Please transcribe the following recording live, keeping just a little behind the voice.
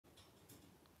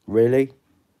Really?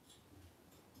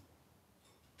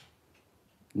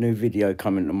 New video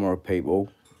coming tomorrow, people.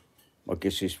 I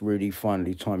guess it's really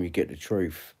finally time you get the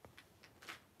truth.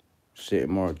 See you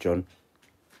tomorrow, John.